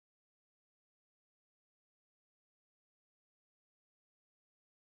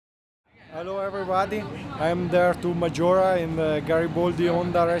Hello everybody, I'm there to Maggiora in the Gariboldi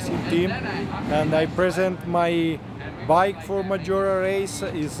Honda racing team, and I present my bike for Maggiora race.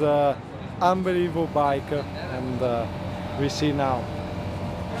 Is unbelievable bike, and we see now.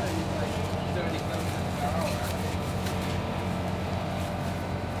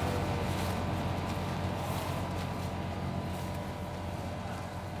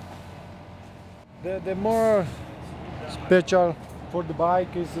 The more special for the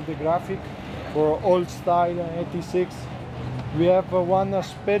bike is the graphic for old style 86. We have one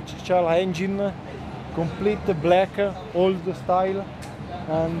special engine, complete black, old style,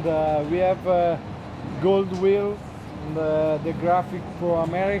 and we have gold wheel, and the graphic for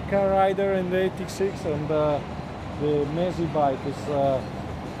America rider in the 86, and the Messi bike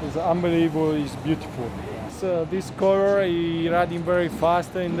is unbelievable, is beautiful. This color is riding very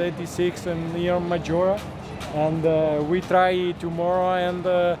fast in the 86 and here in Maggiora, and we try tomorrow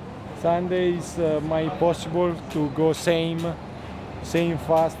and Sunday is my possible to go same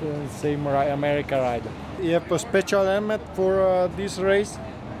fast and same America rider. We have a special helmet for this race.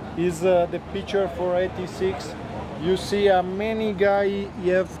 Is the picture for 86. You see many guys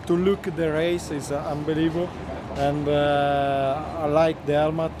have to look at the race. Is unbelievable, and I like the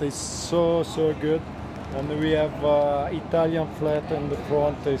helmet. It's so good. And we have Italian flag in the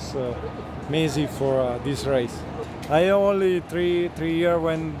front. Is amazing for this race. I only three years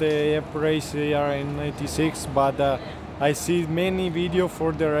when they have race here in 86, but I see many videos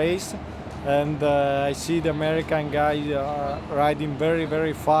for the race, and I see the American guys riding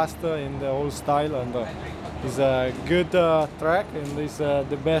very fast in the whole style, and it's a good track, and it's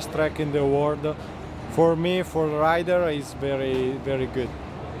the best track in the world. For me, for rider, is very good.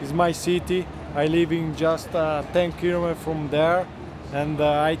 It's my city. I live in just 10 kilometers from there, and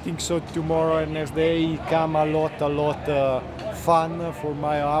I think so tomorrow and next day come a lot fun for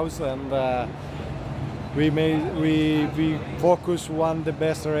my house, and we focus on the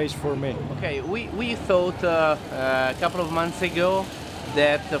best race for me. Okay, we thought a couple of months ago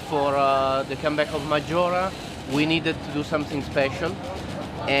that for the comeback of Maggiora we needed to do something special,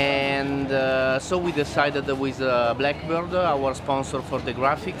 and so we decided with Blackbird, our sponsor for the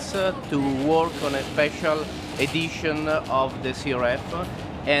graphics, to work on a special edition of the CRF,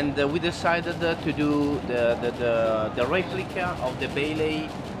 and we decided to do the replica of the Bailey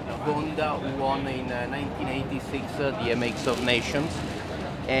Honda who won in 1986 the Motocross of Nations,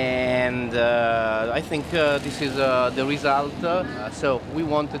 and I think this is the result. So we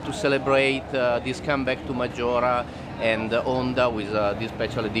wanted to celebrate this comeback to Maggiora and Honda with this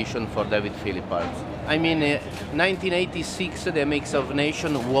special edition for David Philippaerts. I mean, 1986 the Motocross of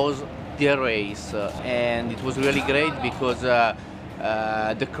Nations was the race, and it was really great because the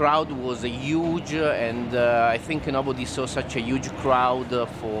crowd was huge, and I think nobody saw such a huge crowd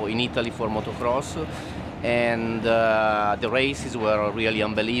in Italy for motocross, and the races were really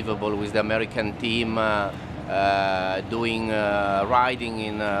unbelievable with the American team riding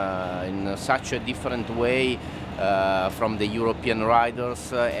in such a different way from the European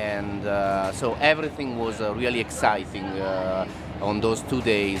riders, and so everything was really exciting on those 2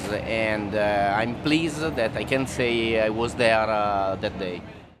 days, and I'm pleased that I can say I was there that day.